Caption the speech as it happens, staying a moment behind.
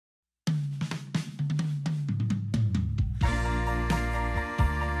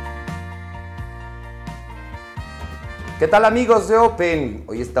¿Qué tal, amigos de Open?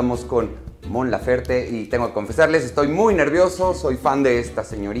 Hoy estamos con Mon Laferte y tengo que confesarles, estoy muy nervioso, soy fan de esta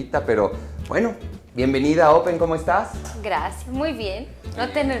señorita, pero bueno, bienvenida a Open, ¿cómo estás? Gracias, muy bien. No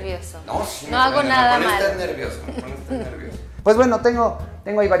estés nervioso. No, sí, no hago nada mal. mal. No nervioso. Pues bueno, tengo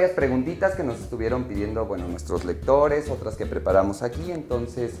ahí varias preguntitas que nos estuvieron pidiendo, bueno, nuestros lectores, otras que preparamos aquí,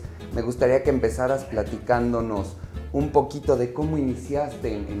 entonces me gustaría que empezaras platicándonos un poquito de cómo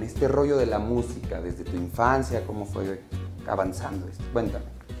iniciaste en este rollo de la música, desde tu infancia, cómo fue avanzando esto. Cuéntame.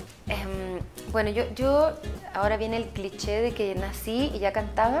 Bueno, yo ahora viene el cliché de que nací y ya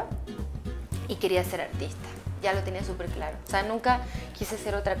cantaba y quería ser artista. Ya lo tenía súper claro. O sea, nunca quise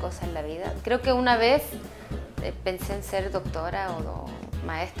ser otra cosa en la vida. Creo que una vez pensé en ser doctora o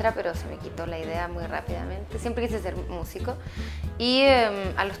maestra, pero se me quitó la idea muy rápidamente. Siempre quise ser músico. Y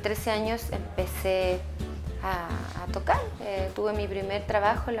a los 13 años empecé a tocar. Tuve mi primer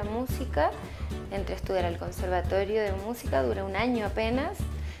trabajo en la música. Entré a estudiar al conservatorio de música, duré un año apenas.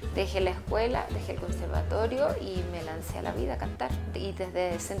 Dejé la escuela, dejé el conservatorio y me lancé a la vida a cantar. Y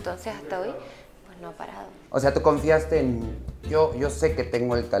desde ese entonces hasta hoy, pues no he parado. O sea, tú confiaste en, yo sé que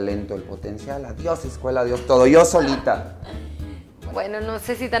tengo el talento, el potencial, adiós escuela, adiós todo, yo solita. Bueno, no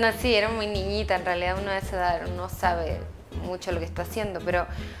sé si tan así, era muy niñita, en realidad uno a esa edad no sabe mucho lo que está haciendo, pero,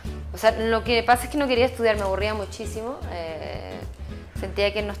 o sea, lo que pasa es que no quería estudiar, me aburría muchísimo,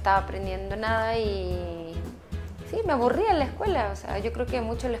 sentía que no estaba aprendiendo nada y sí, me aburría en la escuela, o sea, yo creo que a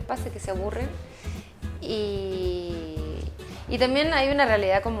muchos les pasa que se aburren y también hay una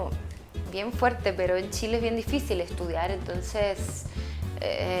realidad como bien fuerte, pero en Chile es bien difícil estudiar, entonces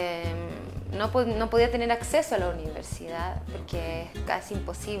no podía tener acceso a la universidad porque es casi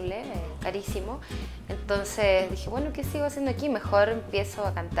imposible, carísimo. Entonces dije, bueno, ¿qué sigo haciendo aquí? Mejor empiezo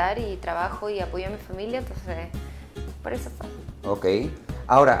a cantar y trabajo y apoyo a mi familia, entonces por eso fue. Ok.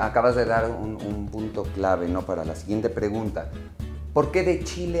 Ahora, acabas de dar un punto clave, ¿no? Para la siguiente pregunta. ¿Por qué de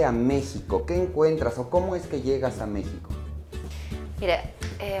Chile a México? ¿Qué encuentras o cómo es que llegas a México? Mira,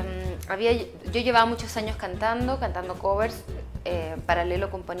 yo llevaba muchos años cantando covers,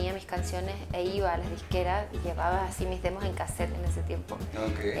 paralelo componía mis canciones e iba a las disqueras y llevaba así mis demos en cassette en ese tiempo.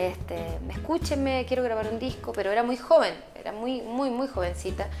 Okay. Escúchenme, quiero grabar un disco, pero era muy joven, era muy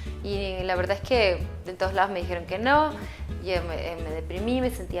jovencita y la verdad es que de todos lados me dijeron que no, yo me deprimí, me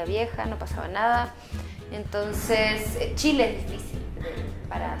sentía vieja, no pasaba nada. Entonces, Chile es difícil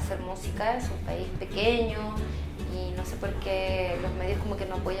para hacer música, es un país pequeño, y no sé por qué los medios como que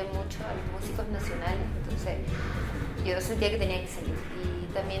no apoyan mucho a los músicos nacionales, entonces yo sentía que tenía que salir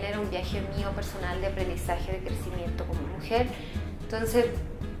y también era un viaje mío personal de aprendizaje, de crecimiento como mujer, entonces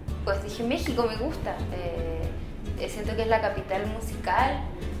pues dije México me gusta, siento que es la capital musical,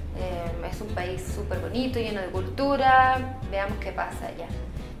 es un país súper bonito, lleno de cultura, veamos qué pasa allá.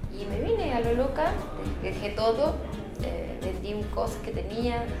 Y me vine a lo loca, dejé todo, vendí cosas que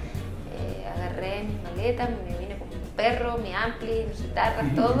tenía, agarré mis maletas, me vine con un perro, mi ampli, mis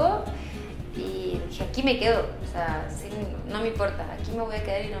guitarras, todo y dije aquí me quedo, o sea, no me importa, aquí me voy a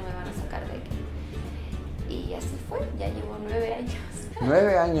quedar y no me van a sacar de aquí. Y así fue, ya llevo 9 años.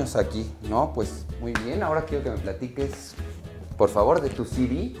 9 años aquí, ¿no? Pues muy bien, ahora quiero que me platiques, por favor, de tu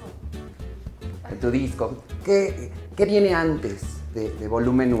CD, de tu disco. ¿Qué viene antes de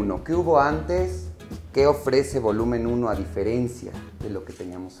Volumen 1? ¿Qué hubo antes? ¿Qué ofrece Volumen 1 a diferencia de lo que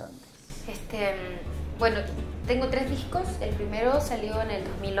teníamos antes? Bueno, tengo 3 discos. El primero salió en el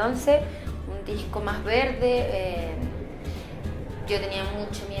 2011, un disco más verde. Yo tenía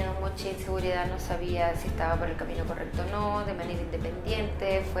mucho miedo, mucha inseguridad, no sabía si estaba por el camino correcto o no, de manera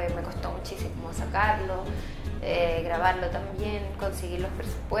independiente. Me costó muchísimo sacarlo, grabarlo también, conseguir los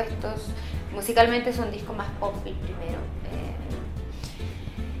presupuestos. Musicalmente es un disco más pop el primero.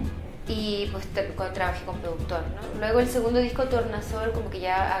 Y pues trabajé con productor, ¿no? Luego el segundo disco, Tornasol, como que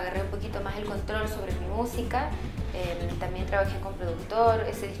ya agarré un poquito más el control sobre mi música, también trabajé con productor,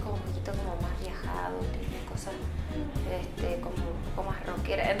 ese disco un poquito como más viajado, tiene cosas como un poco más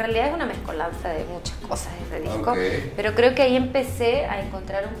rockera, en realidad es una mezcolanza de muchas cosas ese disco, pero creo que ahí empecé a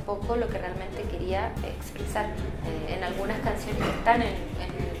encontrar un poco lo que realmente quería expresar, en algunas canciones que están en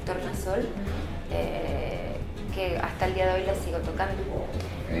Tornasol, que hasta el día de hoy la sigo tocando.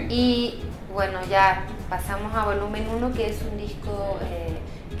 Y bueno, ya pasamos a Volumen 1, que es un disco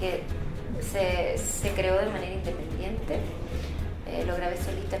que se creó de manera independiente. Lo grabé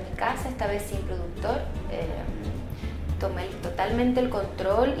solita en mi casa, esta vez sin productor. Tomé totalmente el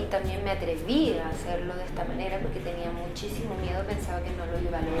control y también me atreví a hacerlo de esta manera porque tenía muchísimo miedo, pensaba que no lo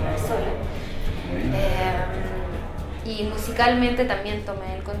iba a lograr sola. Y musicalmente también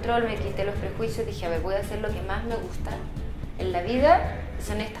tomé el control, me quité los prejuicios, dije, a ver, voy a hacer lo que más me gusta en la vida,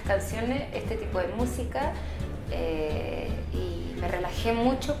 son estas canciones, este tipo de música, y me relajé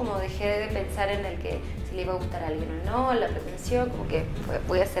mucho, como dejé de pensar en el que si le iba a gustar a alguien o no, la pretensión, como que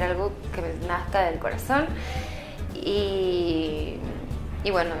voy a hacer algo que me nazca del corazón. Y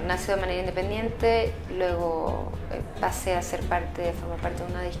bueno, nació de manera independiente, luego pasé a formar parte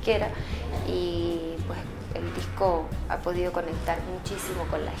de una disquera y pues el disco ha podido conectar muchísimo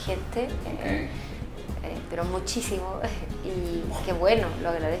con la gente, pero muchísimo, y qué bueno, lo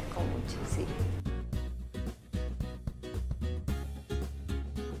agradezco mucho, sí.